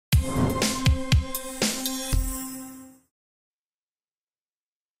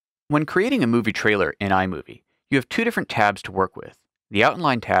When creating a movie trailer in iMovie, you have two different tabs to work with, the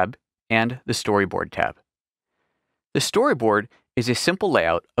Outline tab and the Storyboard tab. The Storyboard is a simple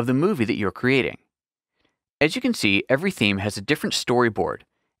layout of the movie that you're creating. As you can see, every theme has a different storyboard,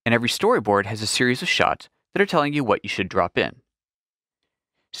 and every storyboard has a series of shots that are telling you what you should drop in.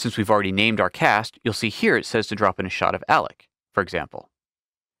 Since we've already named our cast, you'll see here it says to drop in a shot of Alec, for example.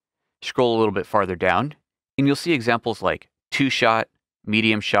 Scroll a little bit farther down, and you'll see examples like two-shot,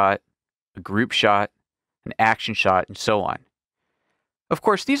 medium shot, a group shot, an action shot, and so on. Of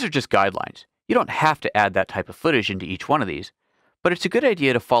course, these are just guidelines. You don't have to add that type of footage into each one of these, but it's a good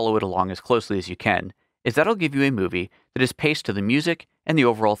idea to follow it along as closely as you can, as that'll give you a movie that is paced to the music and the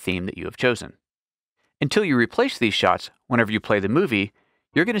overall theme that you have chosen. Until you replace these shots, whenever you play the movie,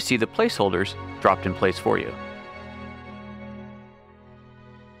 you're going to see the placeholders dropped in place for you.